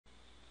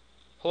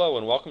Hello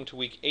and welcome to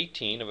week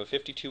 18 of a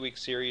 52-week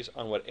series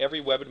on what every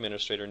web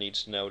administrator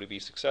needs to know to be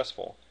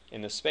successful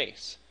in this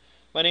space.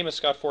 My name is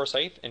Scott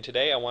Forsyth, and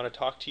today I want to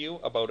talk to you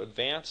about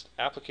advanced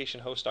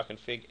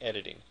applicationHost.config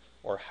editing,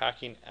 or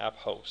hacking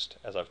AppHost,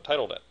 as I've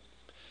titled it.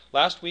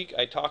 Last week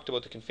I talked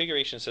about the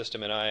configuration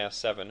system in IIS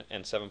 7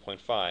 and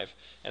 7.5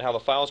 and how the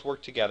files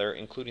work together,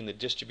 including the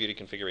distributed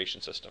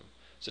configuration system.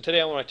 So today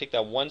I want to take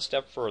that one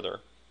step further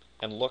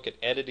and look at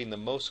editing the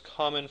most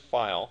common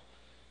file,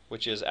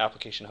 which is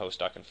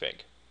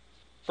applicationHost.config.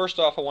 First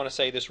off, I want to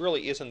say this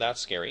really isn't that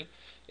scary.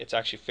 It's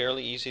actually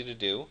fairly easy to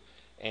do,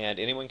 and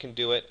anyone can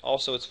do it.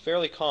 Also, it's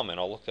fairly common.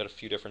 I'll look at a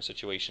few different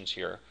situations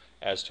here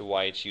as to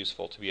why it's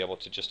useful to be able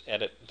to just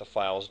edit the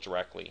files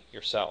directly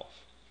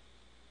yourself.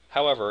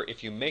 However,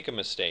 if you make a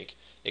mistake,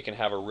 it can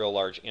have a real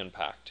large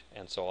impact,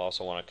 and so I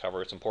also want to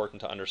cover it's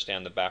important to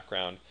understand the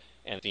background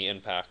and the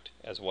impact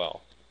as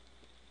well.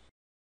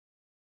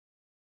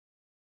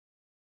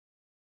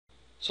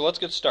 So let's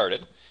get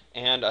started.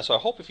 And so I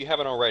hope if you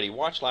haven't already,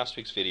 watch last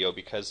week's video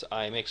because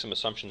I make some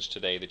assumptions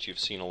today that you've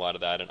seen a lot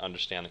of that and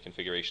understand the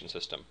configuration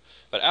system.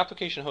 But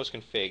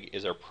applicationHost.config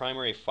is our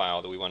primary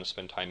file that we want to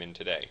spend time in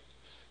today.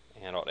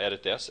 And I'll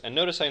edit this. And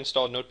notice I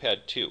installed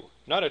Notepad 2.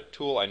 Not a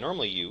tool I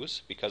normally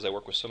use because I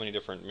work with so many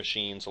different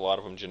machines, a lot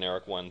of them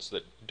generic ones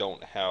that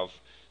don't have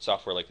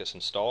software like this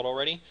installed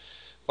already.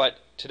 But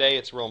today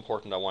it's real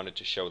important. I wanted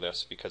to show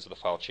this because of the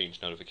file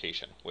change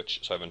notification,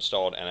 so I've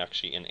installed and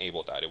actually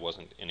enabled that. It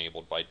wasn't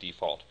enabled by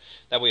default.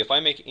 That way, if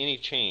I make any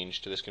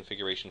change to this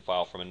configuration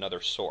file from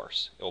another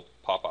source, it'll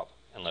pop up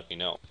and let me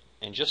know.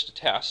 And just to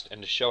test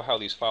and to show how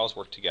these files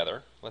work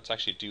together, let's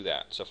actually do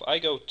that. So if I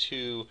go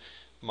to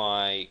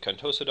my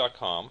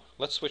contoso.com,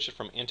 let's switch it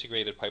from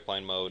integrated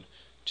pipeline mode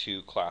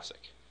to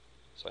classic.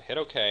 So I hit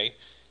OK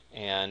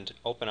and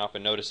open up,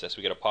 and notice this.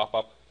 We get a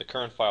pop-up. The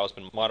current file has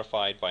been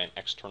modified by an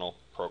external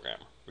program.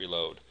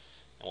 Reload.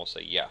 And we'll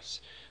say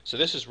yes. So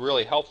this is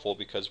really helpful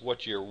because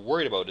what you're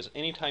worried about is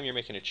anytime you're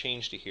making a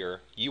change to here,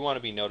 you want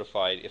to be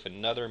notified if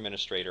another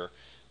administrator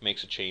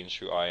makes a change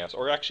through IIS,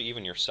 or actually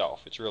even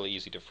yourself. It's really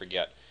easy to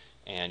forget.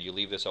 And you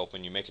leave this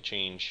open, you make a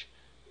change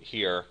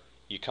here,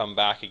 you come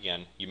back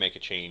again, you make a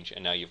change,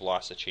 and now you've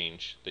lost the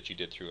change that you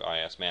did through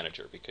IIS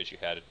Manager because you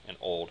had an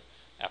old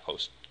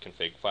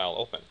AppHost-config file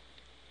open.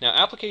 Now,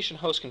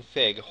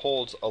 applicationHost.config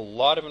holds a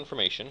lot of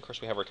information. Of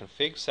course, we have our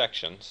config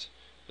sections,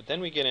 but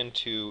then we get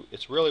into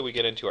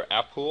our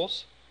app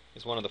pools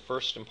is one of the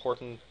first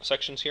important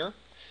sections here,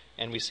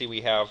 and we see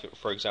we have,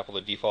 for example,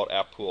 the default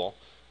app pool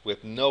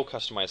with no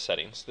customized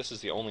settings. This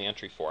is the only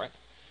entry for it,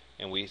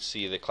 and we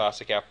see the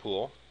classic app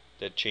pool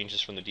that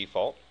changes from the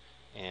default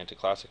and to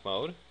classic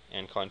mode,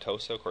 and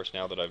Contoso. Of course,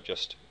 now that I've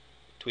just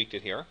tweaked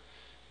it here,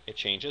 it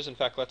changes. In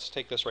fact, let's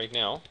take this right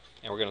now,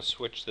 and we're going to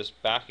switch this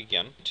back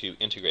again to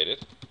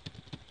integrated.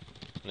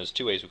 And there's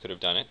two ways we could have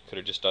done it. Could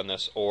have just done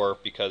this, or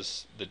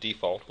because the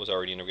default was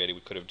already integrated,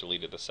 we could have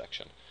deleted this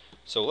section.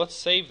 So let's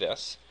save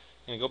this.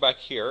 I'm going to go back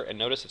here, and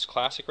notice it's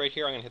classic right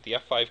here. I'm going to hit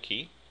the F5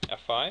 key,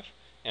 F5,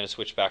 and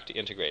switch back to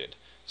integrated.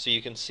 So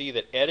you can see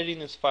that editing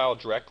this file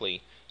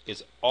directly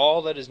is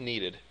all that is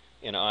needed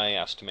in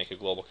IIS to make a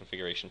global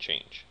configuration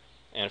change.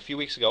 And a few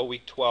weeks ago,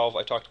 week 12,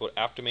 I talked about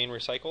app domain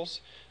recycles.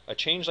 A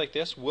change like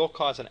this will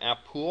cause an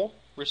app pool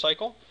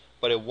recycle,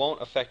 but it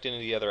won't affect any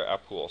of the other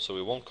app pools, so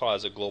it won't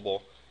cause a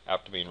global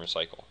app domain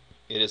recycle.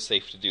 It is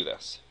safe to do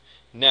this.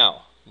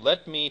 Now,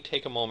 let me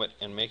take a moment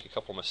and make a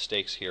couple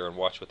mistakes here and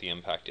watch what the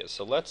impact is.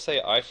 So let's say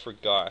I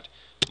forgot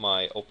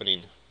my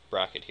opening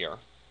bracket here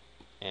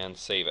and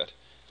save it.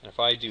 And if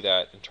I do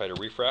that and try to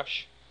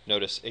refresh,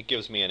 notice it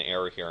gives me an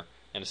error here,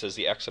 and it says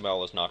the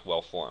XML is not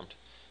well formed.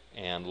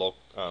 And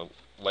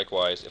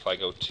likewise, if I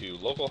go to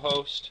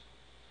localhost,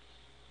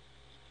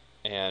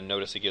 and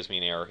notice it gives me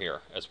an error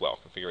here as well,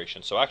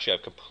 configuration. So actually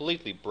I've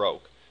completely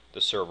broke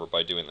the server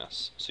by doing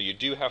this. So you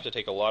do have to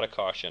take a lot of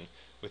caution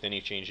with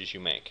any changes you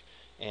make.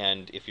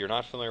 And if you're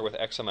not familiar with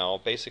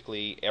XML,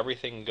 basically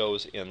everything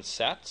goes in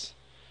sets,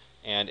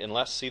 and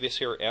unless, see this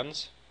here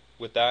ends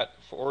with that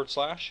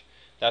 /,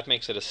 that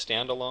makes it a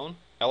standalone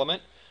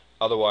element.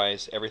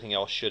 Otherwise everything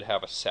else should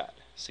have a set.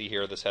 See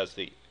here, this has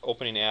the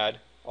opening ad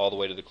all the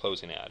way to the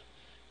closing ad.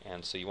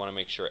 And so you want to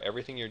make sure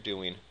everything you're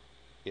doing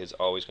is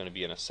always going to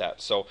be in a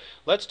set. So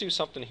let's do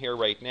something here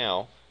right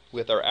now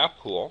with our app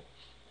pool.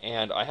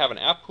 And I have an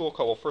app pool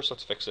called, well, first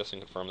let's fix this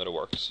and confirm that it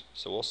works.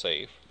 So we'll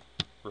save,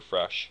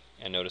 refresh,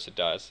 and notice it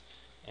does.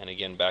 And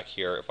again, back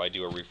here, if I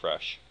do a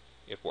refresh,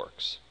 it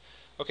works.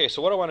 Okay,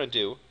 so what I want to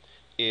do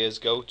is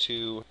go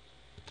to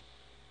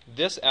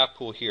this app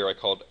pool here. I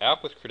called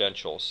app with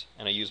credentials,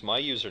 and I use my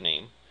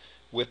username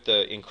with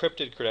the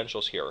encrypted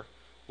credentials here,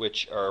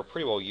 which are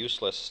pretty well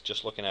useless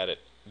just looking at it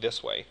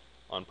this way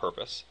on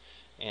purpose.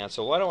 And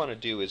so what I want to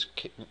do is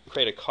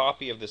create a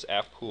copy of this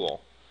app pool.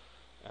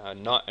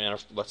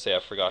 Let's say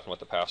I've forgotten what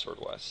the password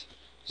was.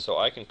 So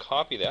I can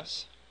copy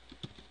this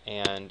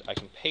and I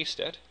can paste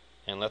it,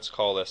 and let's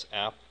call this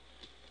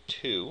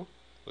app2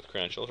 with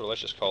credentials, or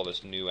let's just call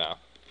this new app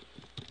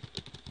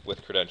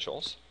with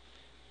credentials.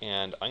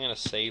 And I'm going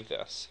to save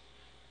this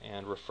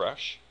and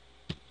refresh,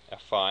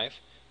 F5,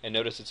 and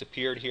notice it's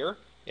appeared here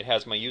It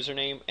has my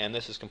username, and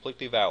this is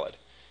completely valid.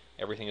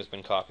 Everything has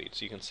been copied.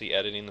 So you can see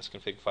editing this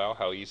config file,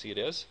 how easy it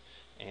is,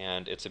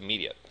 and it's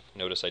immediate.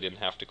 Notice I didn't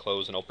have to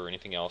close and open or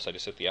anything else. I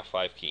just hit the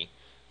F5 key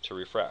to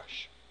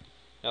refresh.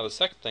 Now the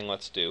second thing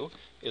let's do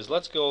is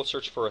let's go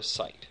search for a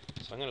site.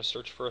 So I'm going to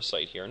search for a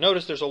site here.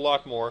 Notice there's a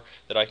lot more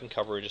that I can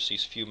cover in just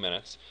these few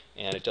minutes,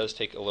 and it does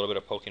take a little bit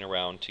of poking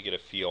around to get a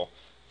feel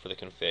for the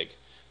config,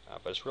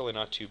 but it's really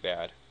not too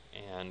bad.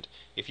 And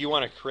if you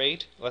want to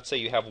create, let's say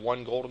you have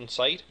one golden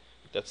site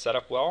that's set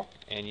up well,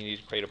 and you need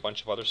to create a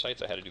bunch of other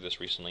sites. I had to do this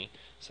recently,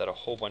 set a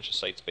whole bunch of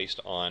sites based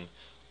on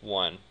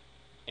one,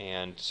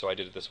 and so I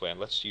did it this way. And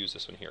let's use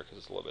this one here because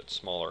it's a little bit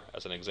smaller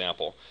as an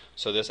example.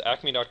 So this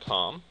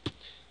acme.com,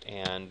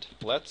 and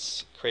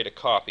let's create a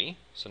copy.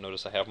 So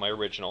notice I have my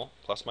original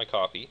plus my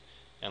copy,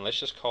 and let's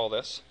just call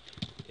this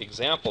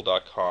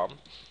example.com.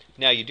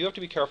 Now you do have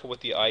to be careful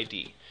with the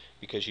ID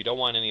because you don't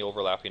want any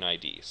overlapping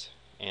IDs,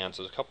 and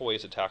so there's a couple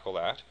ways to tackle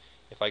that.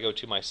 If I go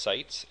to my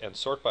sites and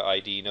sort by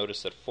ID,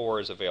 notice that 4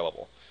 is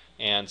available,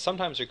 and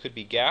sometimes there could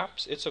be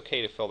gaps. It's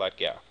okay to fill that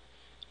gap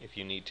if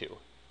you need to,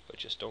 but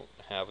just don't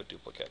have a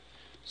duplicate.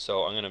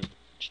 So I'm going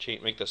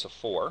to make this a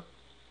 4.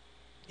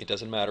 It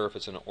doesn't matter if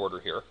it's in order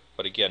here,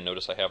 but again,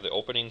 notice I have the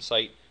opening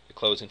site, the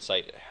closing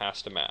site. It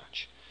has to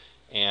match.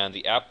 And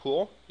the app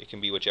pool, it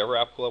can be whichever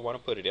app pool I want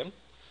to put it in.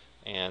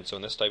 And so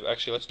in this type,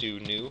 actually let's do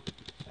new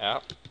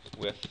app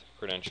with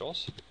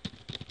credentials.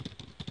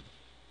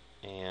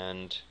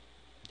 And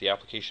the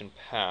application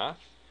path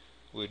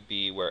would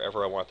be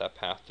wherever I want that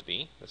path to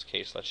be. In this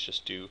case, let's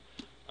just do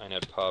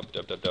inetpub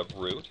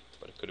www root,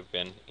 but it could have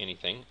been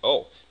anything.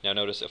 Oh, now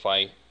notice if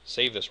I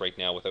save this right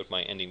now without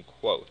my ending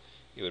quote,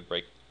 it would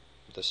break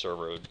the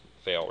server, would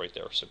fail right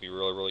there. So be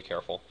really, really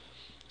careful.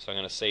 So I'm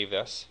going to save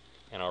this,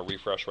 and I'll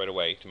refresh right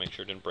away to make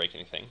sure it didn't break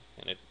anything,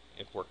 and it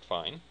worked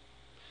fine.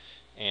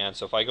 And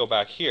so if I go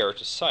back here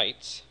to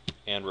sites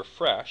and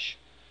refresh,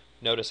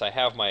 notice I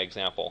have my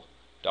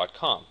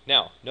example.com.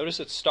 Now, notice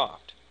it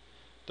stopped.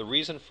 The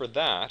reason for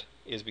that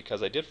is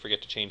because I did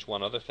forget to change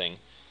one other thing,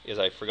 is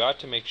I forgot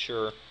to make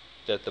sure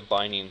that the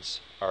bindings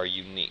are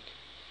unique.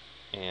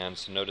 And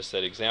so notice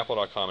that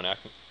example.com and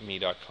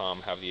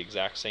acme.com have the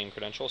exact same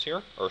credentials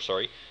here, or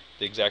sorry,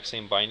 the exact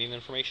same binding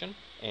information,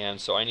 and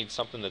so I need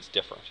something that's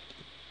different.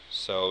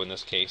 So in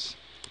this case,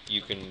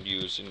 you can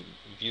use and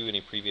view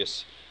any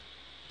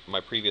my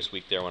previous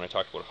week there when I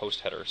talked about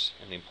host headers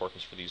and the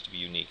importance for these to be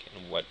unique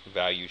and what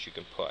values you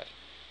can put.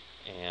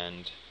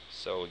 And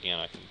so again,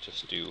 I can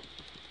just do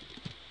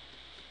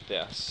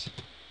this.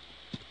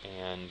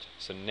 And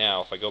so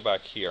now if I go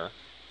back here,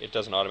 it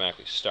doesn't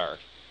automatically start.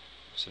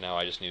 So now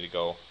I just need to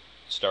go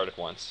start it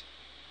once,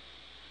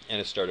 and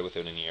it started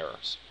without any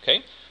errors.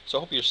 Okay, so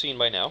I hope you're seeing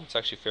by now. It's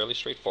actually fairly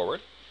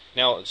straightforward.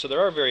 Now, so there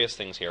are various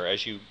things here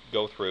as you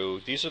go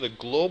through. These are the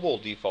global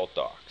default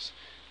docs.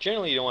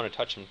 Generally, you don't want to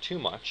touch them too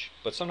much,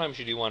 but sometimes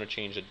you do want to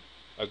change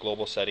a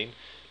global setting.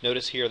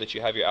 Notice here that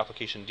you have your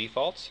application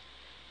defaults.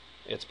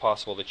 It's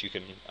possible that you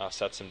can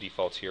set some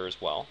defaults here as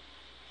well,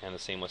 and the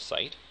same with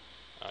site.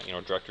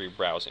 Directory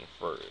browsing.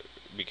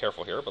 Be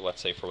careful here, but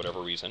let's say for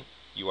whatever reason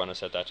you want to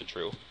set that to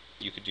true.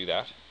 You could do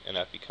that, and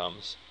that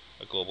becomes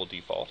a global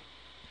default.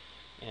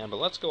 But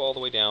let's go all the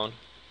way down,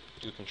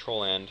 do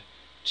Control-N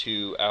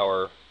to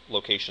our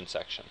location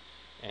section,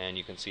 and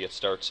you can see it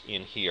starts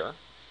in here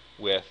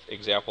with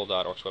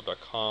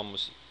example.orcsweb.com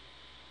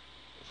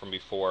from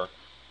before.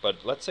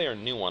 But let's say our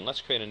new one.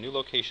 Let's create a new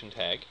location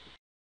tag.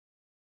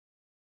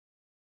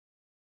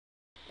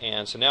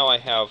 And so now I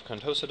have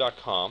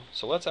contosa.com.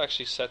 So let's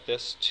actually set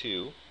this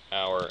to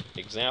our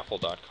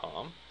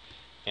example.com,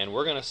 and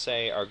we're going to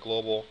say our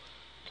global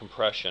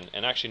compression.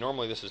 And actually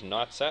normally this is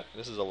not set.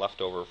 This is a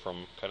leftover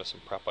from kind of some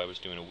prep I was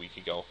doing a week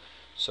ago.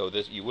 So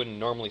you wouldn't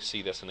normally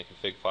see this in the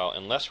config file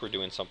unless we're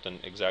doing something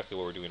exactly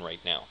what we're doing right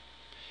now.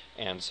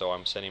 And so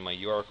I'm setting my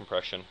URL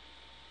compression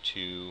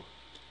to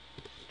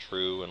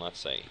true, and let's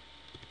say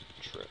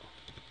true.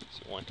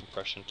 So we want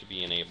compression to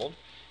be enabled.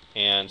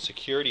 And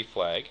security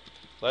flag,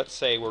 let's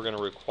say we're going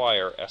to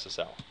require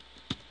SSL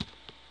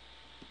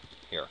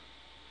here.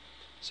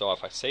 So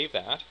if I save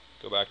that,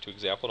 go back to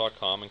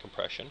example.com and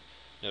compression,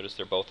 notice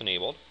they're both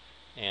enabled.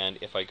 And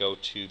if I go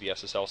to the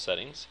SSL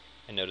settings,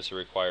 and notice it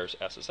requires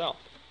SSL.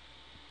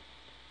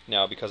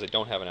 Now, because I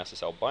don't have an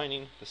SSL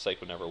binding, the site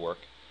would never work,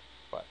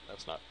 but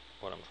that's not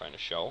what I'm trying to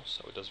show,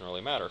 so it doesn't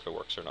really matter if it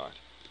works or not.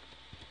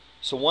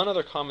 So one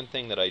other common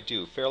thing that I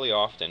do fairly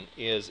often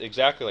is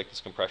exactly like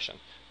this compression,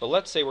 but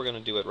let's say we're going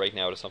to do it right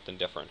now to something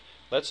different.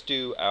 Let's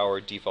do our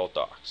default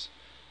docs.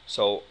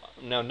 So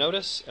now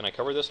notice, and I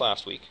covered this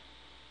last week,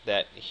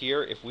 that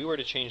here if we were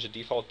to change the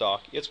default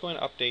doc, it's going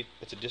to update.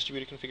 It's a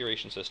distributed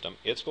configuration system.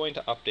 It's going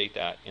to update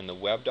that in the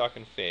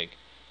web.config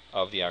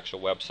of the actual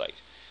website.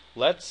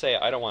 Let's say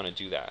I don't want to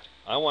do that.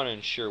 I want to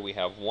ensure we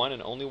have one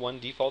and only one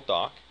default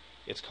doc.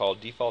 It's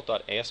called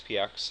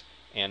default.aspx,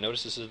 and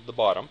notice this is at the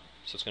bottom,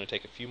 so it's going to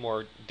take a few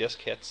more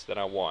disk hits than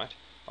I want.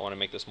 I want to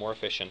make this more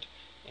efficient,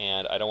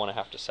 and I don't want to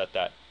have to set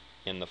that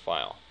in the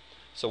file.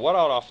 So what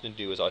I'll often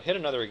do is I'll hit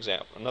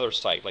another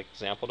site like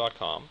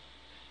example.com,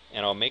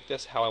 and I'll make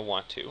this how I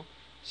want to.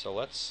 So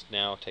let's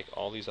now take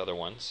all these other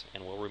ones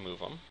and we'll remove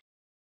them.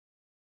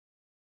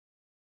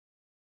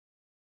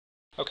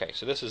 Okay,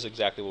 so this is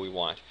exactly what we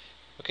want.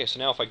 Okay, so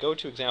now if I go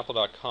to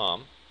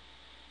example.com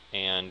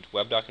and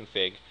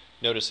web.config,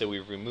 notice that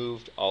we've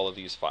removed all of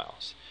these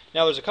files.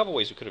 Now there's a couple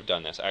ways we could have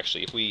done this.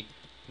 Actually, if we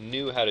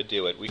knew how to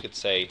do it, we could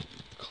say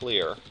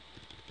clear,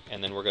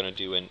 and then we're going to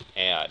do an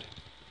add.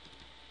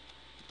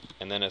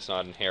 And then it's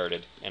not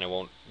inherited, and it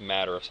won't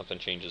matter if something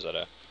changes at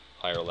a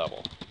higher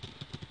level.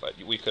 But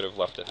we could have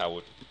left it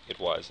how it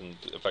was. And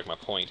in fact, my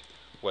point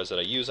was that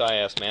I use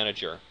IIS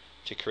Manager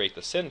to create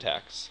the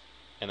syntax,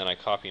 and then I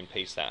copy and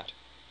paste that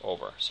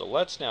over. So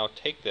let's now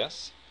take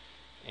this,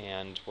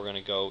 and we're going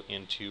to go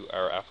into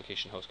our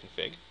application host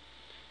config.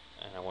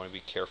 And I want to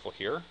be careful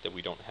here that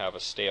we don't have a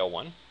stale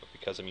one, but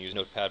because I'm using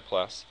Notepad+,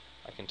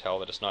 I can tell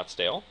that it's not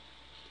stale.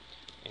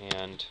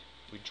 And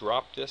we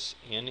drop this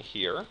in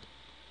here,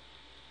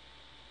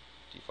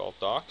 default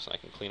docs, and I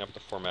can clean up the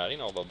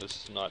formatting, although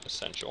this is not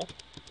essential.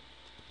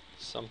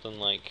 Something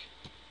like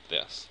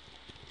this.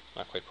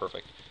 Not quite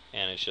perfect,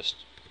 and it's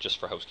just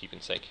for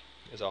housekeeping's sake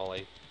is all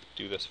I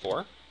do this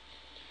for.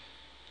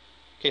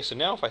 Okay, so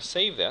now if I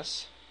save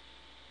this,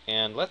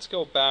 and let's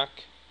go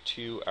back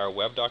to our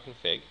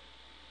web.config,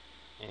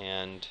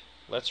 and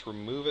let's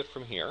remove it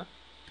from here.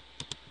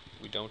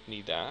 We don't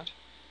need that.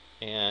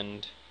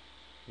 And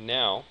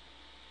now,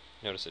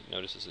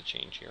 notices a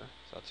change here,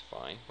 so that's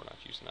fine. We're not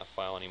using that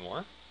file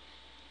anymore.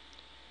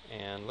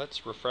 And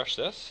let's refresh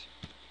this.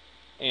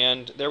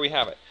 And there we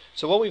have it.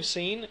 So what we've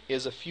seen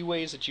is a few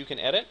ways that you can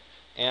edit.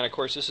 And of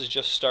course, this is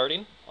just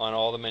starting on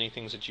all the many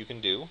things that you can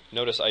do.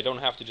 Notice I don't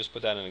have to just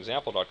put that in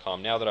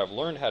example.com. Now that I've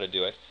learned how to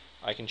do it,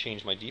 I can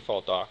change my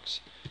default docs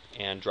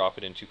and drop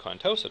it into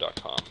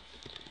contosa.com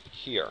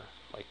here,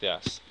 like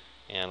this.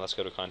 And let's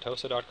go to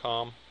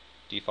contosa.com,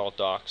 default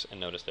docs, and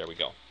notice there we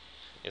go.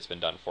 It's been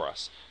done for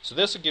us. So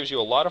this gives you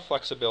a lot of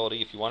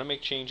flexibility if you want to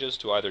make changes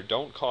to either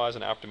don't cause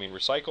an app domain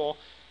recycle,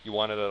 you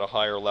want it at a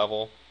higher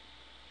level,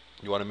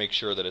 you want to make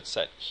sure that it's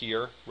set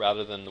here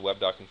rather than the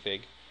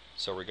web.config.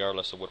 So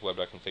regardless of what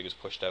web.config is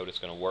pushed out, it's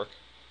going to work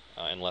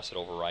unless it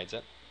overrides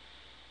it.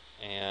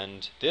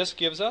 And this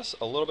gives us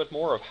a little bit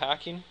more of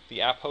hacking the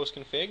AppHost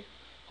config.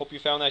 Hope you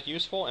found that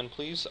useful, and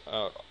please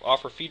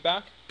offer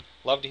feedback.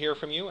 Love to hear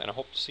from you, and I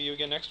hope to see you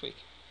again next week.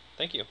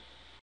 Thank you.